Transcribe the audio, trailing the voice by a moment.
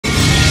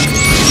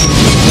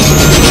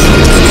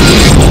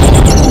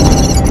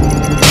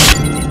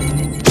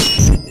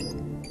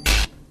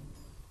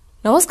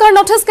নমস্কাৰ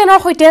নৰ্থইষ্ট কেনৰ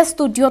হৈতে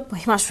ষ্টুডিঅত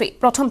মহিমাশ্ৰী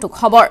প্ৰথমটো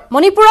খবৰ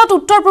মণিপুৰত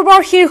উত্তৰ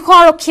পূৰ্বৰ শীৰ্ষ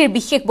আৰক্ষীৰ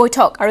বিশেষ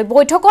বৈঠক আৰু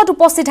বৈঠকত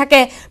উপস্থিত থাকে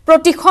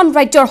প্ৰতিখন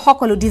ৰাজ্যৰ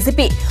সকলো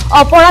ডিজিপি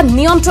অপৰাধ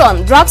নিয়ন্ত্ৰণ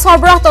ড্ৰাগ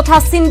সৰবৰাহ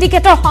তথা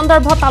সিন্ডিকেটৰ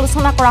সন্দৰ্ভত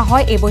আলোচনা কৰা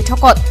হয় এই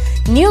বৈঠকত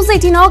নিউজ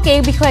 18ক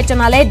এই বিষয়ে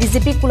জনালে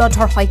ডিজিপি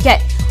কুলধৰ শইকীয়াই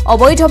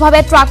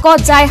অবৈধভাৱে ট্ৰাকত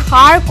যায়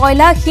হাড়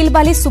কয়লা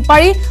শিলবালি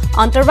সুপাৰী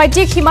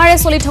আন্তৰ্জাতিক সীমাৰে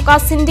চলি থকা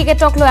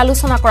সিন্ডিকেটক লৈ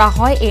আলোচনা কৰা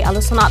হয় এই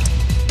আলোচনাত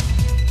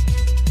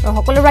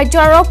সকলো ৰাজ্য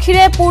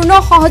আৰক্ষীৰে পূৰ্ণ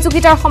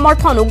সহযোগিতাৰ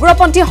সমৰ্থন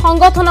উগ্ৰপন্থী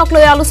সংগঠনক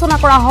লৈ আলোচনা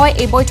কৰা হয়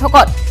এই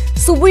বৈঠকত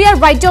সুবুৰিয়াৰ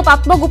ৰাজ্যত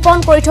আত্মগোপন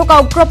কৰি থকা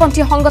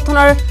উগ্ৰপন্থী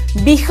সংগঠনৰ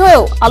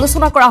বিষয়েও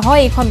আলোচনা কৰা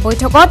হয় এইখন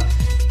বৈঠকত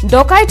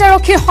ডকাইত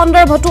আৰক্ষীৰ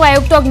সন্দৰ্ভতো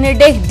আয়ুক্তক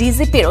নিৰ্দেশ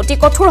ডিজিপিৰ অতি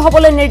কঠোৰ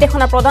হ'বলৈ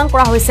নিৰ্দেশনা প্ৰদান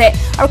কৰা হৈছে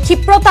আৰু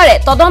ক্ষিপ্ৰতাৰে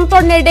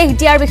তদন্তৰ নিৰ্দেশ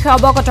দিয়াৰ বিষয়ে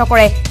অৱগত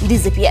কৰে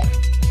ডিজিপিয়ে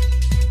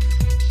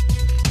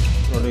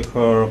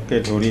প্ৰদেশৰকে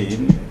ধৰি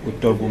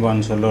উত্তৰ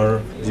পূৰ্বাঞ্চলৰ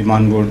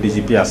যিমানবোৰ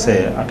ডিজিপি আছে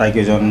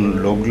আটাইকেইজন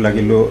লগ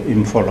লাগিলো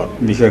ইম্ফলত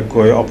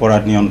বিশেষকৈ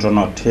অপৰাধ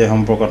নিয়ন্ত্ৰণত সেই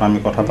সম্পৰ্কত আমি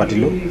কথা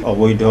পাতিলোঁ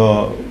অবৈধ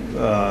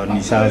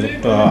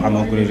নিচাযুক্ত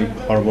সামগ্ৰীৰ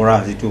সৰবৰাহ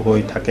যিটো হৈ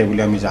থাকে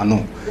বুলি আমি জানো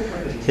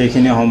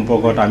সেইখিনি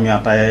সম্পৰ্কত আমি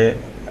আটাই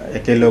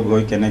একেলগ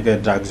হৈ কেনেকৈ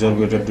ড্ৰাগছৰ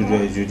বিৰুদ্ধে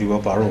যুঁজিব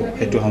পাৰোঁ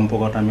সেইটো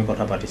সম্পৰ্কত আমি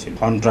কথা পাতিছিলোঁ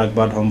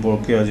সন্ত্ৰাসবাদ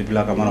সম্পৰ্কীয়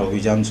যিবিলাক আমাৰ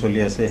অভিযান চলি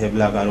আছে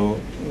সেইবিলাক আৰু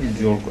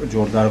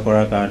জোৰদাৰ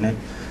কৰাৰ কাৰণে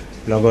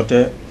লগতে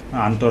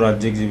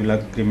আন্তঃৰাজ্যিক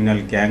যিবিলাক ক্ৰিমিনেল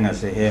গ্যাং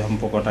আছে সেই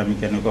সম্পৰ্কত আমি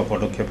কেনেকুৱা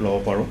পদক্ষেপ ল'ব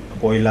পাৰোঁ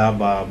কয়লা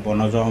বা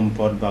বনজ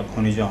সম্পদ বা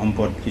খনিজ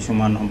সম্পদ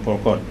কিছুমান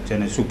সম্পৰ্কত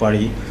যেনে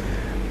সুপাৰী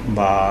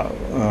বা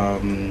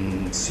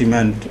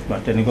চিমেণ্ট বা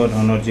তেনেকুৱা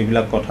ধৰণৰ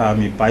যিবিলাক কথা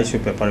আমি পাইছোঁ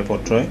পেপাৰে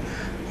পত্ৰই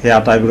সেই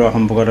আটাইবোৰৰ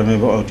সম্পৰ্কত আমি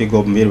অতি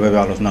গম্ভীৰভাৱে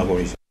আলোচনা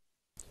কৰিছোঁ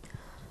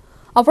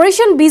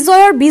অপাৰেশন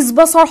বিজয়ৰ 20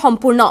 বছৰ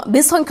সম্পূৰ্ণ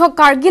 20 সংখ্যক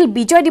কাৰ্গিল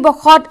বিজয়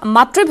দিৱসত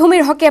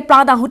মাতৃভূমিৰ হকে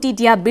প্ৰাণ আহুতি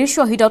দিয়া বীৰ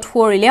শ্বহীদত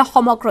সুঁৱৰিলে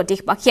সমগ্ৰ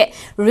দেশবাসীয়ে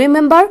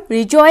ৰিমেম্বাৰ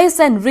ৰিজয়েস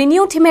এণ্ড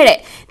ৰিনিউ থিমেৰে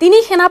তিনি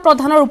সেনা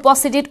প্ৰধানৰ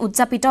উপস্থিতিত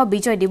উদযাপিত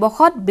বিজয়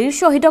দিৱসত বীৰ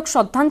শ্বহীদক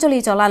শ্ৰদ্ধাঞ্জলি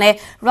জনালে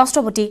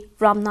ৰাষ্ট্ৰপতি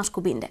ৰামনাথ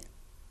কোবিন্দে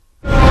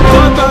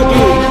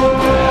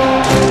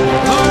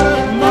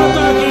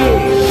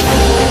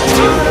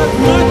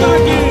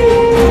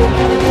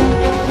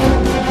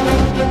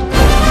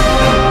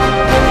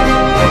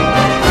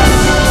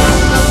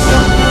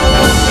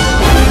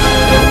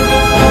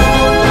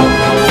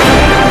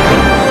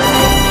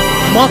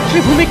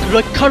মাতৃভূমিক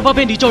ৰক্ষাৰ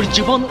বাবে নিজৰ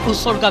জীৱন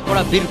উৎসৰ্গা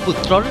কৰা বীৰ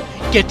পুত্ৰৰ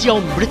কেতিয়াও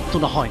মৃত্যু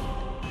নহয়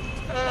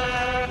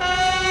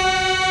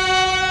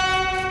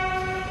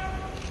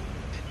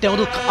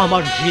তেওঁলোক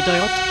আমাৰ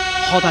হৃদয়ত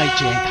সদায়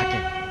জীয়াই থাকে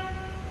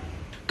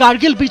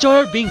কাৰ্গিল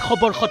বিজয়ৰ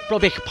 20 বৰ্ষত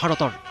প্ৰৱেশ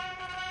ভাৰতৰ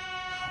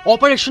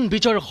অপাৰেশন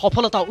বিজয়ৰ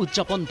সফলতা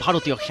উদযাপন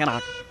ভাৰতীয়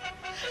সেনাৰ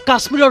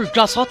কাশ্মীৰৰ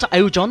গ্ৰাছত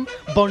আয়োজন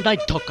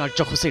বৰ্ণাঢ্য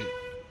কাৰ্যসূচীৰ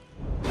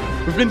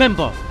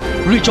ৰিমেম্বাৰ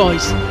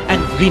ৰিজয়েস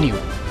এণ্ড ৰিনিউ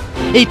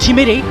এই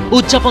থিমেৰে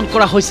উদযাপন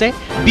কৰা হৈছে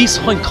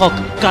 20 সংখ্যক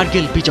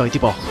কাৰ্গিল বিজয়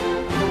দিৱস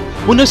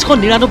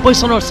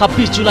 1999 চনৰ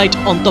 26 জুলাইত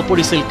অন্ত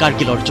পৰিছিল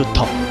কাৰ্গিলৰ যুদ্ধ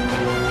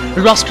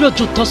ৰাষ্ট্ৰীয়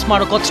যুদ্ধ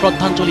স্মাৰকত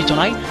শ্ৰদ্ধাঞ্জলি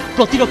জনাই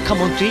প্ৰতিৰক্ষা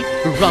মন্ত্ৰী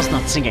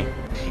ৰাজনাথ সিঙে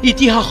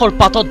ইতিহাসৰ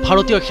পাতত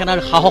ভাৰতীয় সেনাৰ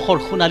সাহসৰ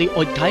সোণালী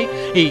অধ্যায়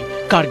এই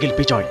কাৰ্গিল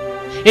বিজয়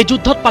এই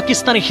যুদ্ধত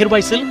পাকিস্তানে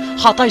হেৰুৱাইছিল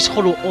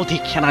 27শৰো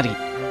অধিক সেনানী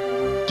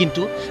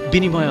কিন্তু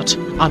বিনিময়ত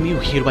আমিও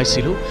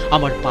হেৰুৱাইছিলোঁ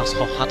আমাৰ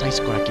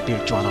 527 গৰাকী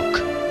বীৰ জোৱানক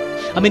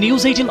আমি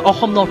নিউজ 18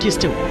 অসম নৰ্থ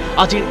ইষ্টেও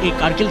আজিৰ এই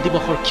কাৰ্গিল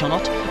দিৱসৰ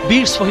ক্ষণত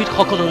বীৰ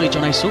শ্বহীদসকললৈ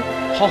জনাইছোঁ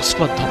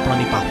সশ্ৰদ্ধ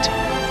প্ৰণিপাত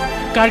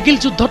কাৰ্গিল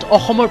যুদ্ধত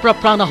অসমৰ পৰা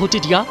প্ৰাণ আহুতি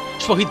দিয়া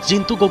শ্বহীদ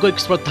জিন্তু গগৈক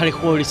শ্ৰদ্ধাৰে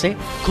সুঁৱৰিছে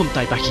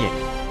খুমটাইবাসীয়ে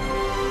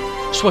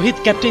শ্বহীদ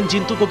কেপ্টেইন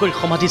জিন্তু গগৈৰ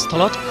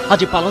সমাধিস্থলত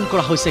আজি পালন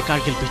কৰা হৈছে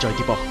কাৰ্গিল বিজয়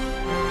দিৱস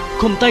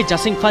খুমটাই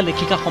জাচিংফা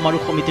লেখিকা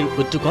সমাৰোহ সমিতিৰ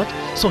উদ্যোগত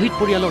শ্বহীদ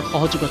পৰিয়ালৰ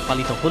সহযোগত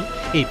পালিত হ'ল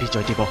এই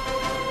বিজয় দিৱস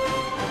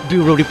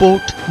bureau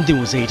report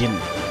news 18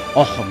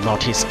 Assam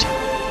north east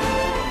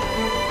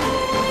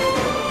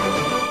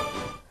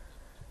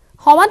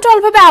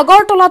সমান্তৰালভাৱে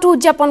আগৰতলাতো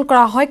উদযাপন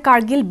কৰা হয়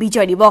কাৰ্গিল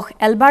বিজয় দিৱস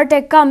এলবাৰ্ট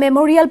ডেক্কা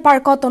মেমৰিয়েল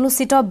পাৰ্কত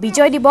অনুষ্ঠিত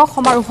বিজয় দিৱস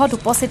সমাৰোহত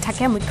উপস্থিত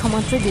থাকে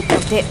মুখ্যমন্ত্ৰী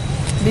বিপ্লৱ দেৱ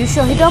বীৰ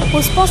শ্বহীদক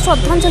পুষ্প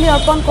শ্ৰদ্ধাঞ্জলি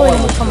অৰ্পণ কৰিলে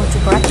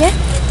মুখ্যমন্ত্ৰীগৰাকীয়ে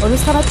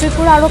অনুষ্ঠানত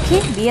ত্ৰিপুৰা আৰক্ষী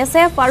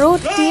BSF আৰু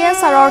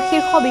TSRৰ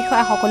শীৰ্ষ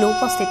বিষয়াসকলো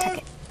উপস্থিত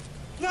থাকে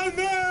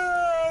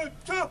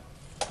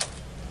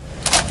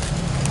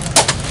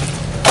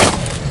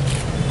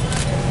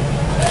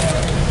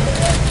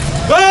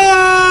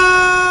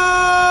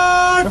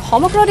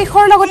সমগ্ৰ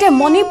দেশৰ লগতে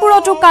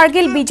মণিপুৰতো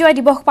কাৰ্গিল বিজয়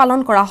দিৱস পালন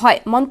কৰা হয়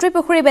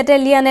মন্ত্ৰীপুখুৰী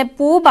বেটেলিয়নে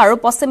পূব আৰু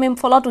পশ্চিম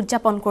ইম্ফলত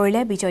উদযাপন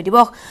কৰিলে বিজয়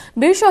দিৱস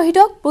বীৰ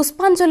শ্বহীদক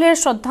পুষ্পাঞ্জলিৰ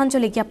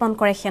শ্ৰদ্ধাঞ্জলি জ্ঞাপন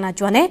কৰে সেনা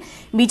জোৱানে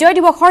বিজয়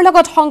দিৱসৰ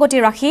লগত সংগতি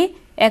ৰাখি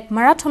এক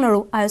মাৰাথনৰো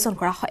আয়োজন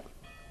কৰা হয়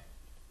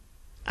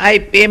I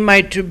pay my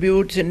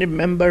tributes and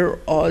remember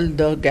all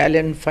the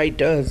gallant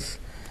fighters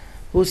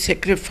who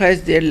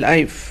sacrificed their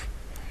life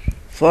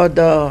for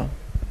the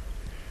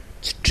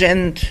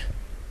strength,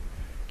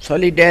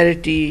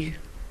 solidarity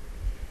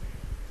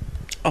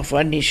of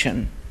our nation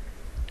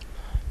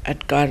at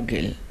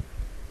Kargil.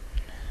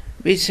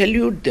 We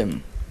salute them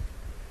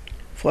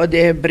for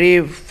their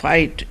brave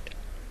fight.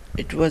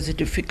 It was a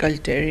difficult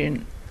terrain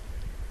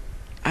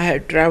I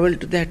have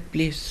traveled to that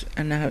place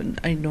and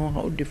I know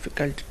how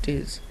difficult it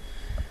is.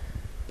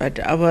 But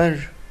our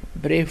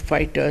brave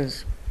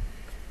fighters,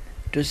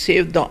 to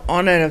save the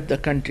honor of the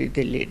country,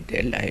 they laid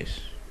their lives.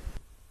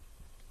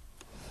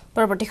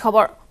 পৰৱৰ্তী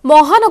খবৰ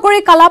মহানগৰী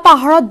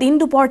কালাপাহাৰত দিন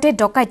দুপৰতে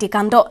ডকাইতি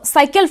কাণ্ড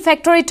cycle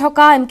factory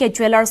থকা এমকে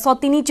জুৱেলাৰ্ছত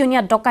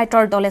তিনিজনীয়া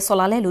ডকাইতৰ দলে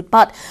চলালে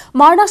লুটপাট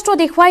মাৰনাষ্ট্ৰ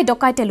দেখুৱাই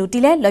ডকাইতে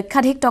লুটিলে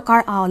লক্ষাধিক টকাৰ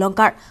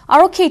অলংকাৰ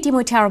আৰক্ষী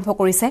ইতিমধ্যে আৰম্ভ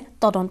কৰিছে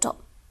তদন্ত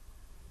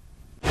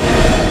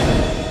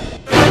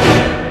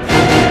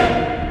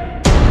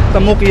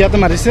মোক ইয়াতে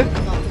মাৰিছে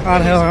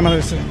আৰু হে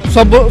মাৰিছে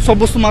সব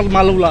বস্তু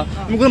মাল উলা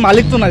মোক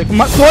মালিকটো নাই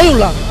তই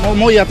উলা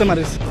মই ইয়াতে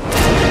মাৰিছে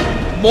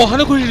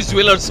মহানগৰীৰ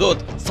জুৱেলাৰ্ছত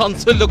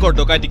চাঞ্চল্যকৰ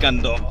ডকাইতি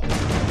কাণ্ড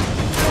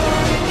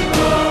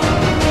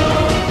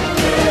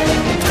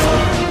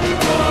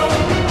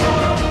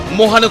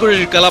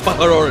মহানগৰীৰ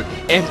কালাপাহাৰৰ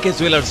এমকে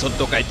জুৱেলাৰ্ছত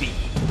ডকাইতি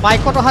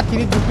বাইকত অহা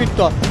তিনি দুৰ্বৃত্ত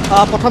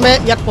প্ৰথমে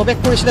ইয়াত প্ৰৱেশ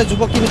কৰিছিলে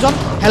যুৱক তিনিজন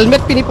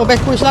হেলমেট পিন্ধি প্ৰৱেশ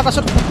কৰিছিল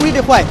তাৰপিছত পুখুৰী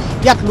দেখুৱাই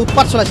ইয়াত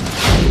লুটপাট চলাইছিল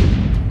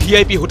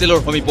ভিআইপি হোটেলৰ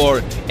সমীপৰ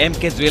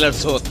এমকে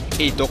জুৱেলাৰ্ছত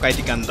এই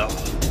ডকাইতি কাণ্ড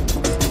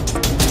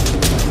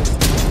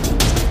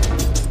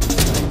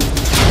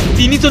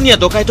তিনিজনীয়া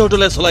ডকাইতৰ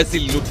দলে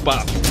চলাইছিল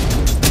লুটপাট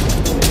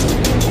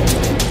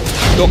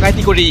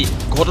ডকাইতি কৰি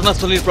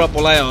ঘটনাস্থলীৰ পৰা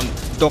পলায়ন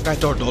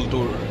ডকাইতৰ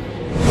দলটোৰ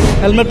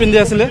হেলমেট পিন্ধি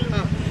আছিলে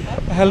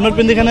হেলমেট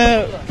পিন্ধি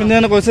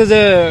কৈছে যে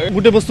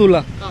গোটেই বস্তু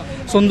ওলা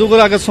সন্দুকৰ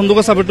আগে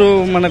সন্দুকৰ চাবিটো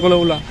মানে ক'লে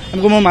ওলা আমি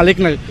মোৰ মালিক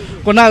নাই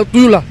কোনা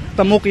তুই ওলা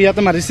তা মোক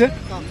ইয়াতে মাৰিছে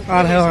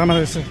আৰু হে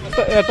মাৰিছে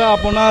এটা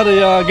আপোনাৰ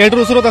গেটৰ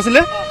ওচৰত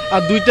আছিলে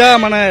আৰু দুইটা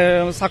মানে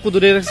চাকু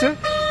ধৰি ৰাখিছে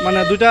মানে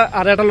দুইটা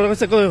আৰু এটা লৈ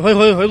কৈছে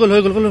হৈ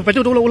গ'ল পেটি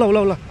ওলা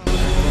ওলা ওলা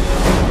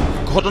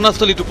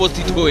ঘটনাস্থলীত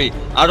উপস্থিত হৈ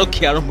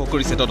আৰক্ষী আৰম্ভ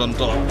কৰিছে তদন্ত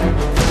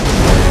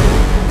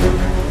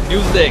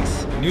news desk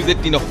news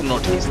 18 Assam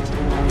north east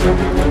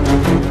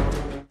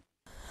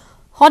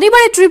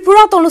শনিবাৰে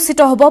ত্ৰিপুৰাত অনুষ্ঠিত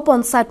হ'ব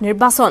পঞ্চায়ত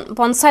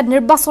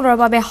নিৰ্বাচনৰ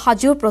বাবে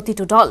সাজু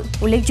প্ৰতিটো দল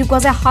উল্লেখযোগ্য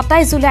যে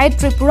 27 জুলাইত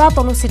ত্ৰিপুৰাত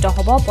অনুষ্ঠিত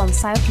হ'ব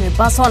পঞ্চায়ত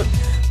নিৰ্বাচন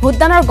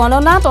ভোটদানৰ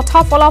গণনা তথা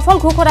ফলাফল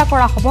ঘোষণা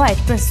কৰা হ'ব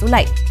 31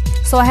 জুলাই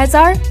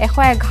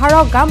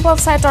 6111 গ্ৰাম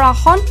পঞ্চায়তৰ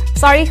আসন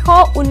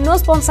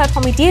 419 পঞ্চায়ত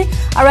সমিতিৰ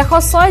আৰু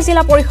 106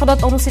 জিলা পৰিষদত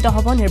অনুষ্ঠিত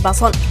হ'ব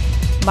নিৰ্বাচন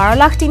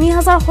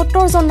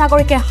 12,03,070 জন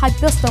নাগৰিকে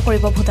সাব্যস্ত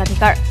কৰিব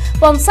ভোটাধিকাৰ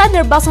পঞ্চায়ত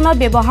নিৰ্বাচনত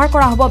ব্যৱহাৰ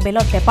কৰা হ'ব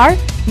বেলট পেপাৰ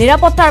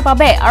নিৰাপত্তাৰ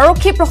বাবে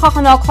আৰক্ষী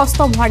প্ৰশাসনক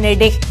হস্তম হোৱাৰ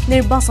নিৰ্দেশ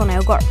নিৰ্বাচন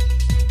আয়োগৰ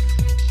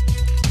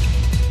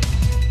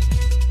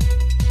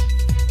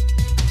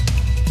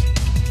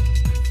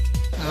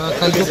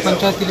कल जो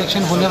पंचायत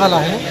इलेक्शन होने वाला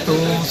है तो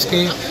उसके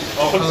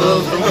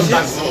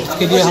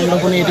लिए हम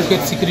लोगों ने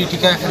एडुकेट सिक्योरिटी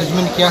का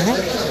अरेंजमेंट किया है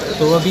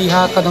तो अभी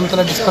यहाँ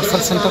कदमतला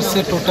डिस्पर्सल सेंटर से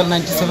टोटल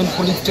 97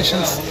 पोलिंग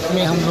स्टेशन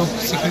में हम लोग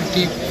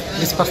सिक्योरिटी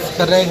डिस्पर्स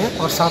कर रहे हैं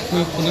और साथ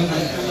में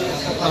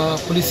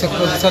police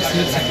sector officer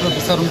civil sector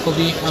officer उनको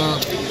भी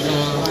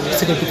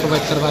सिक्योरिटी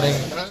प्रोवाइड करवा रहे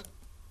हैं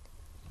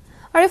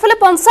আৰু ইফালে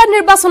পঞ্চায়ত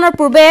নিৰ্বাচনৰ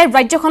পূৰ্বে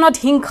ৰাজ্যখনত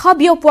হিংসা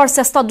বিয়পোৱাৰ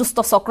চেষ্টা দুষ্ট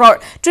চক্ৰৰ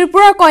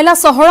ত্ৰিপুৰাৰ কয়লা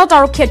চহৰত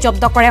আৰক্ষীয়ে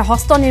জব্দ কৰে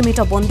হস্তনিৰ্মিত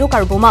বন্দুক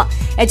আৰু বোমা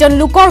এজন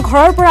লোকৰ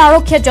ঘৰৰ পৰা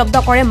আৰক্ষীয়ে জব্দ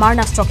কৰে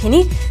মাৰনাস্ত্ৰখিনি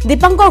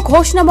দীপাংকৰ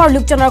ঘোষ নামৰ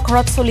লোকজনৰ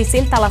ঘৰত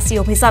চলিছিল তালাচী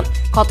অভিযান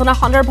ঘটনা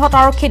সন্দৰ্ভত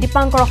আৰক্ষীয়ে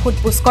দীপাংকৰক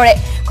সোধপোছ কৰে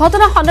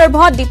ঘটনা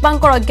সন্দৰ্ভত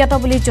দীপাংকৰ অজ্ঞাত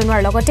বুলি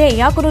জনোৱাৰ লগতে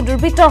ইয়াক কোনো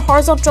দুৰ্বৃত্তৰ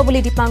ষড়যন্ত্ৰ বুলি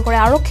দীপাংকৰে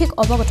আৰক্ষীক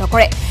অৱগত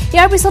কৰে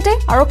ইয়াৰ পিছতে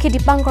আৰক্ষী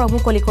দীপাংকৰক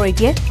মুকলি কৰি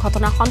দিয়ে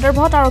ঘটনা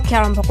সন্দৰ্ভত আৰক্ষীয়ে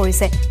আৰম্ভ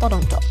কৰিছে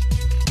তদন্ত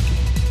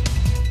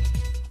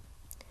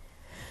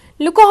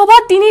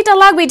লোকসভাত 3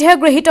 তালাক বিধেয়ক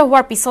গৃহীত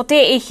হোৱাৰ পিছতে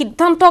এই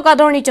সিদ্ধান্তক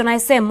আদৰণি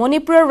জনাইছে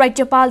মণিপুৰৰ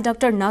ৰাজ্যপাল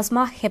ডক্টৰ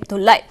নাজমা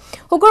হেপতুল্লাই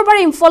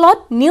শুকুৰবাৰে ইম্ফলত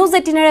নিউজ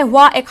 18ৰে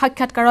হোৱা এক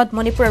সাক্ষাৎকাৰত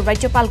মণিপুৰৰ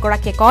ৰাজ্যপাল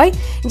গৰাকীয়ে কয়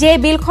যে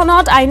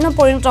বিলখনত আইনত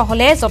পৰিণত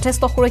হলে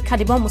যথেষ্ট সুৰক্ষা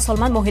দিব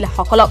মুছলমান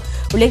মহিলাসকলক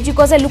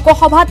উল্লেখযোগ্য যে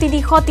লোকসভাত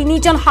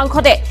 303 জন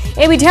সাংসদে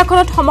এই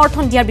বিধেয়কখনত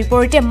সমৰ্থন দিয়াৰ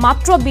বিপৰীতে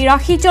মাত্ৰ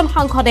 82 জন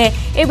সাংসদে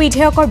এই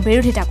বিধেয়কৰ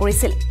বিৰোধিতা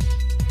কৰিছিল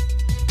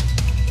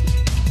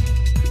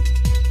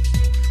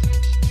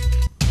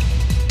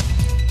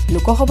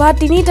লোকসভাত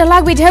 3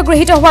 তালাক বিধেয়ক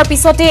গৃহীত হোৱাৰ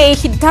পিছতে এই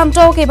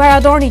সিদ্ধান্তক এবাৰ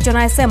আদৰণি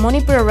জনাইছে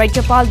মণিপুৰৰ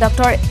ৰাজ্যপাল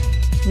ডক্টৰ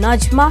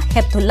নাজমা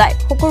হেপতুল্লাই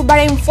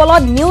শুকুৰবাৰে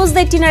ইম্ফলত নিউজ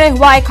 18ৰে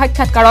হোৱা এক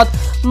সাক্ষাৎকাৰত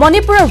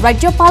মণিপুৰৰ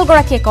ৰাজ্যপাল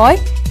গৰাকীয়ে কয়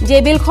যে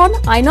বিলখন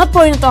আইনত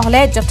পৰিণত হলে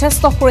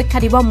যথেষ্ট সুৰক্ষা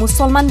দিব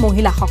মুছলমান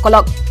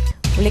মহিলাসকলক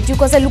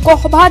উল্লেখযোগ্য যে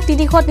লোকসভাত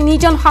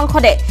 303 জন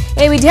সাংসদে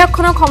এই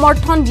বিধেয়কখনক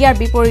সমৰ্থন দিয়াৰ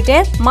বিপৰীতে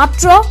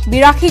মাত্ৰ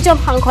 82 জন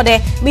সাংসদে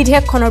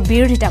বিধেয়কখনৰ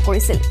বিৰোধিতা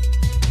কৰিছিল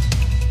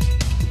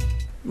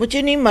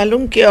मुझे नहीं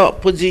मालूम कि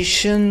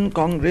अपोजिशन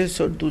कांग्रेस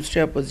और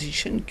दूसरे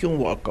अपोजिशन क्यों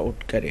वॉकआउट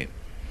करे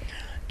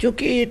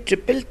क्योंकि ये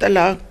ट्रिपल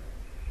तलाक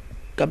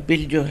का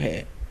बिल जो है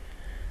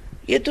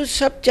ये तो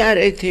सब चाह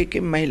रहे थे कि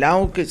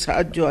महिलाओं के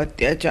साथ जो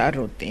अत्याचार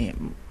होते हैं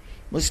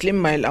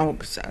मुस्लिम महिलाओं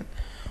के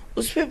साथ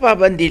उस पर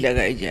पाबंदी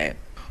लगाई जाए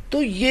तो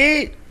ये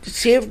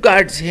सेफ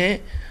गार्ड्स हैं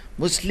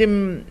मुस्लिम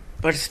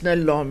पर्सनल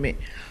लॉ में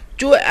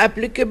जो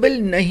एप्लीकेबल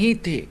नहीं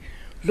थे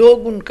लोग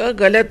उनका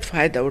गलत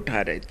फ़ायदा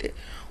उठा रहे थे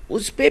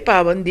उस पे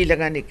पाबंदी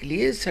लगाने के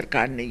लिए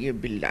सरकार ने ये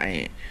बिल लाए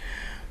हैं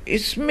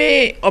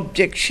इसमें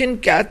ऑब्जेक्शन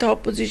क्या था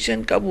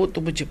ऑपोजिशन का वो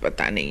तो मुझे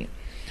पता नहीं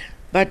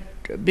बट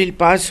बिल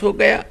पास हो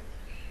गया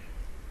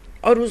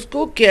और उसको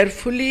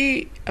केयरफुली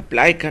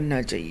अप्लाई करना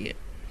चाहिए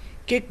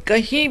कि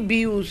कहीं भी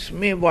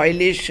उसमें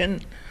वायलेशन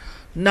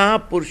ना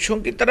पुरुषों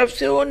की तरफ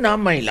से हो ना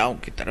महिलाओं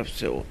की तरफ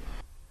से हो।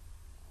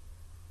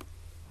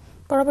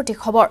 পৰৱৰ্তী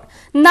খবৰ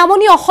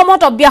নামনি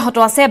অসমত অব্যাহত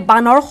আছে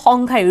বানৰ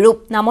সংঘাৰী ৰূপ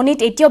নামনিত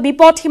এতিয়াও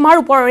বিপদ সীমাৰ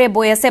ওপৰেৰে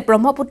বৈ আছে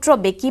ব্ৰহ্মপুত্ৰ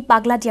বেকি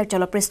পাগলাদিয়াৰ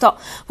জলপৃষ্ঠ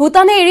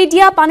ভূটানে এৰি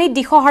দিয়া পানীত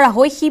দিশহাৰা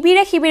হৈ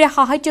শিবিৰে শিবিৰে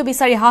সাহায্য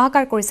বিচাৰি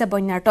হাহাকাৰ কৰিছে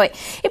বন্যাৰ্তই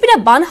ইপিনে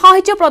বান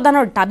সাহায্য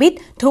প্ৰদানৰ দাবীত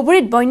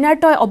ধুবুৰীত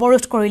বন্যাৰ্তই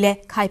অৱৰোধ কৰিলে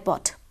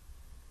ঘাইপথ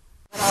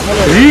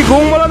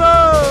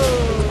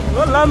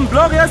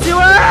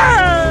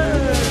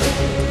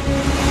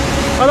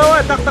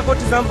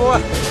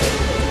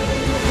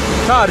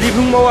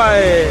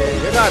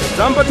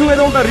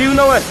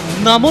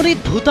নামনিত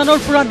ভূটানৰ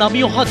পৰা নামি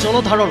অহা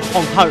জলধাৰৰ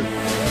সংহাৰ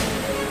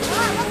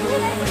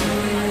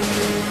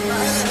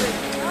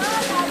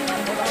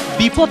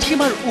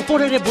বিপদসীমাৰ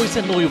ওপৰেৰে বৈছে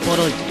নৈ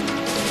ওপৰলৈ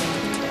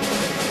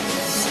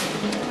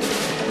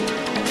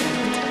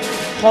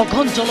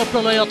সঘন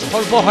জলপ্ৰলয়ত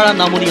সৰ্বহাৰা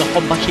নামনি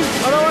অসমবাসী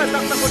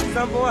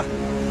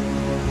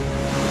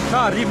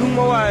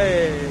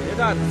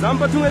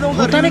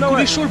ভূটানে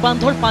কুৰিশুৰ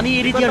বান্ধৰ পানী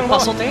এৰি দিয়াৰ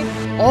পাছতে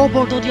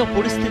অবৰ্ণনীয়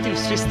পৰিস্থিতিৰ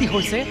সৃষ্টি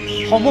হৈছে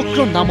সমগ্ৰ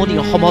নামনি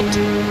অসমত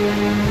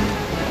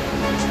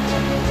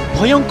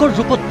ভয়ংকৰ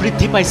ৰূপত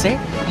বৃদ্ধি পাইছে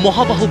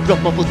মহাবাহু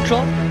ব্ৰহ্মপুত্ৰ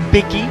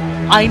বেকি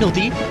আই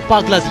নদী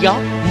পাগলাদিয়া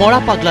মৰা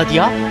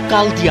পাগলাদিয়া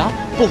কালদিয়া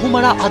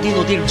পহুমাৰা আদি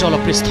নদীৰ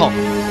জলপৃষ্ঠ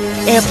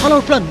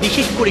এফালৰ পৰা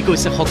নিশেষ কৰি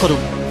গৈছে সকলো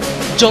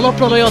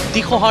জলপ্ৰলয়ত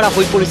দিশহাৰা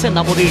হৈ পৰিছে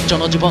নামনিৰ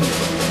জনজীৱন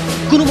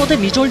কোনোমতে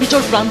নিজৰ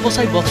নিজৰ প্ৰাণ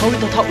বচাই বথাউৰি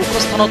তথা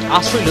ওখস্থানত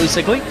আশ্ৰয়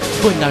লৈছেগৈ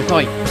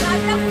বন্যাৰ্তই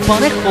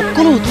বানে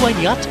সকলো উটুৱাই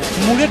নিয়াত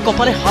মূৰে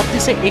কপালে হাত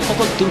দিছে এই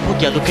সকল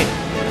দুৰ্ভগীয়া লোকে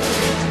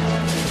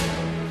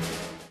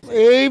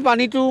এই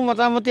পানীটো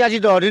মোটামুটি আজি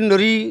 10 দিন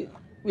ধৰি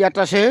ইয়াত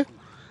আছে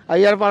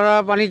ইয়াৰ পৰা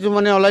পানীটো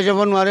মানে ওলাই যাব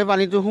নোৱাৰে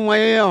পানীটো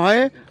সোমাই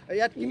হয়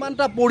ইয়াত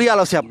কিমানটা পৰিয়াল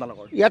আছে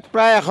আপোনালোকৰ ইয়াত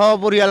প্ৰায়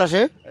 100 পৰিয়াল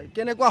আছে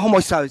কেনেকুৱা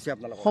সমস্যা হৈছে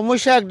আপোনালোকৰ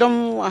সমস্যা একদম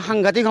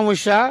সাংঘাতিক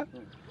সমস্যা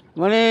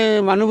মানে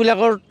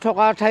মানুহবিলাকৰ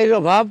থকা ঠাইৰ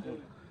অভাৱ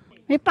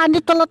এই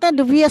পানীৰ তলতে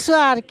ডুবি আছো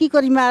আৰু কি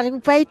কৰিম আৰু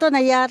উপায়তো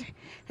নাই ইয়াৰ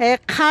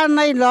খাৰ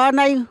নাই লোৱা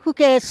নাই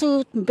শুকে আছো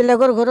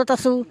বেলেগৰ ঘৰত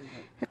আছো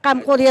কাম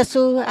কৰি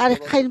আছো আৰু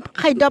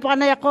খাদ্য পোৱা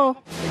নাই আকৌ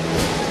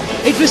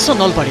এই দৃশ্য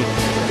নলবাৰী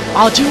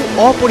আজিও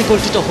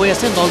অপৰিৱৰ্তিত হৈ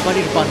আছে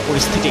নলবাৰীৰ বান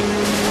পৰিস্থিতি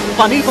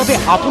পানীৰ বাবে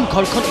আপোন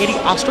ঘৰখন এৰি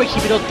আশ্ৰয়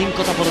শিবিৰত দিন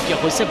কটাবলগীয়া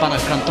হৈছে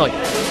বানাক্ৰান্তই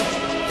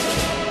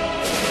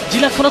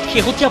জিলাখনত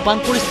শেহতীয়া বান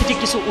পৰিস্থিতি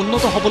কিছু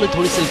উন্নত হ'বলৈ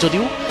ধৰিছিল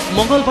যদিও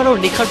মঙলবাৰৰ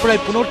নিশাৰ পৰাই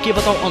পুনৰ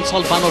কেইবাটাও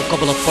অঞ্চল বানৰ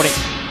কবলত পৰে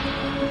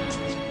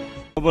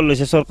খবৰ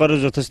লৈছে চৰকাৰে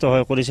যথেষ্ট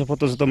সহায় কৰিছে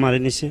ফটো চটো মাৰি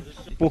নিছে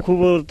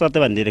পশুবোৰ তাতে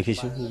বান্ধি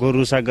ৰাখিছোঁ গৰু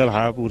ছাগল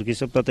হাঁহ মুৰ্গী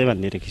চব তাতে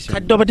বান্ধি ৰাখিছোঁ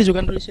খাদ্য পাতি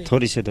যোগান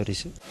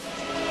ধৰিছে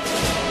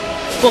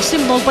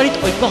পশ্চিম নলবাৰীত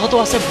অব্যাহত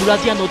আছে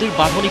বুঢ়াদিয়া নদীৰ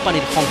বাঢ়নি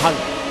পানীৰ সংহাৰ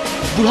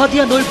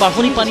বুঢ়াদিয়া নৈৰ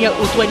বাঢ়নি পানীয়ে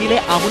উটুৱাই নিলে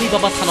আমনি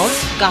বাবা থানৰ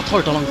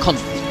কাঠৰ দলংখন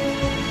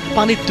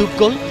পানীত ডুব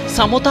গ'ল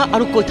চামতা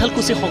আৰু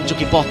কৈঠালকুছি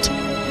সংযোগী পথ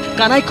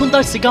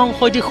কানাইখুন্দাৰ চিগা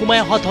অংশইদি সোমাই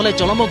অহা ঢলে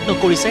জলমগ্ন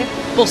কৰিছে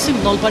পশ্চিম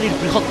নলবাৰীৰ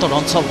বৃহত্তৰ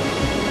অঞ্চল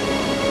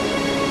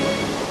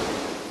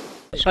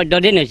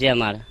 14 দিন হৈছে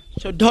আমাৰ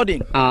 14 দিন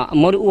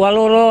মোৰ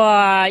ওৱালৰো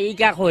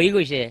ইকা হৈ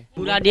গৈছে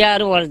বুঢ়াদিয়া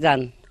আৰু বৰজান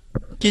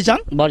কি জান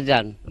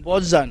বৰজান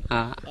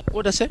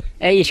ক'ত আছে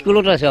এই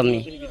স্কুলত আছে আমি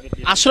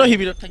আশ্ৰয়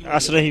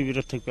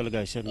শিবিৰত থাকিব লগা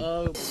হৈছে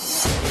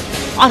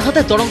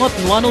আনহাতে দৰঙত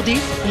নোৱা নদী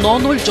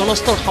নৈৰ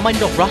জলস্তৰ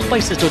সামান্য হ্ৰাস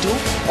পাইছে যদিও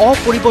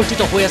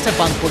অপৰিৱৰ্তিত হৈ আছে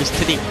বান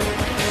পৰিস্থিতি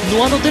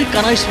নোৱা নদীৰ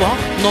কানাইচোৱা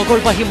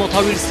নগৰবাহী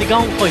মথাউৰিৰ চিগা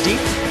অংশইদি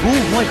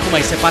হুৱাই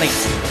সোমাইছে পানী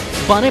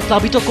বানে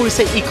প্লাবিত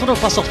কৰিছে ইখনৰ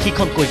পাছত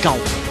সিখনকৈ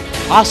গাঁও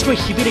আশ্ৰয়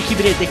শিবিৰে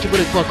শিবিৰে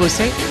দেখিবলৈ পোৱা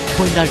গৈছে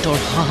বন্যাৰ্তৰ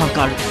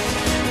হাহাকাৰ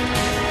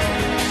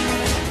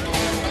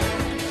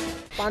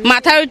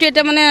মাথাউৰিটো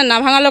এটা মানে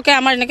নাভাঙালৈকে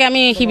আমাৰ এনেকৈ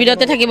আমি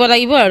শিবিৰতে থাকিব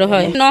লাগিব আৰু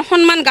হয়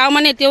 9খনমান গাঁও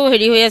মানে এতিয়াও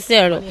হেৰি হৈ আছে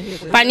আৰু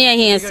পানী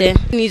আহি আছে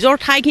নিজৰ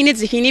ঠাইখিনিত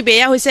যিখিনি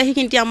বেয়া হৈছে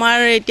সেইখিনি আমাৰ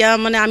এতিয়া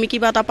মানে আমি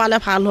কিবা এটা পালে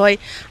ভাল হয়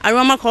আৰু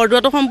আমাৰ ঘৰ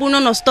দুৱাৰটো সম্পূৰ্ণ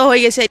নষ্ট হৈ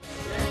গৈছে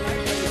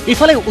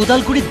ইফালে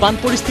ওদালগুৰিত বান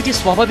পৰিস্থিতি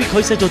স্বাভাৱিক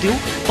হৈছে যদিও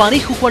পানী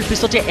শুকোৱাৰ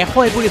পিছতে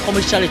এবুৰি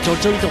সমস্যাৰে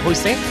জৰ্জৰিত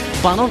হৈছে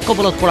বানৰ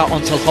কবলত পৰা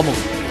অঞ্চলসমূহ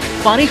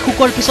পানী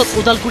শুকোৱাৰ পিছত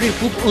ওদালগুৰিৰ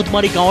পূব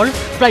উদমাৰী গাঁৱৰ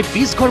প্ৰায়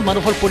 20 ঘৰ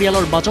মানুহৰ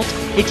পৰিয়ালৰ মাজত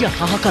এতিয়া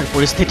হাহাকাৰ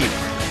পৰিস্থিতি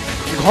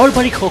ঘৰ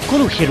বাৰী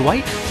সকলো হেৰুৱাই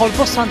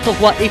সৰ্বশ্ৰান্ত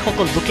হোৱা এই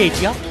সকল লোকে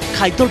এতিয়া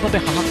খাদ্যৰ বাবে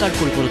হাহাকাৰ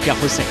কৰিবলগীয়া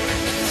হৈছে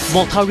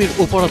মথাউৰিৰ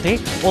ওপৰতে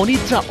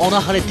অনিদ্ৰা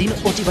অনাহাৰে দিন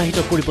অতিবাহিত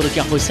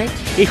কৰিবলগীয়া হৈছে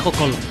এই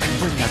সকল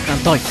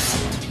বন্যাক্ৰান্তই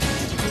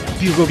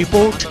bureau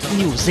report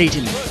news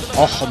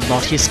 18 Assam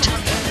north east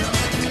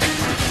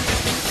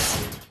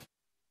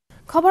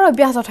খবৰ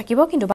অব্যাহত থাকিব কিন্তু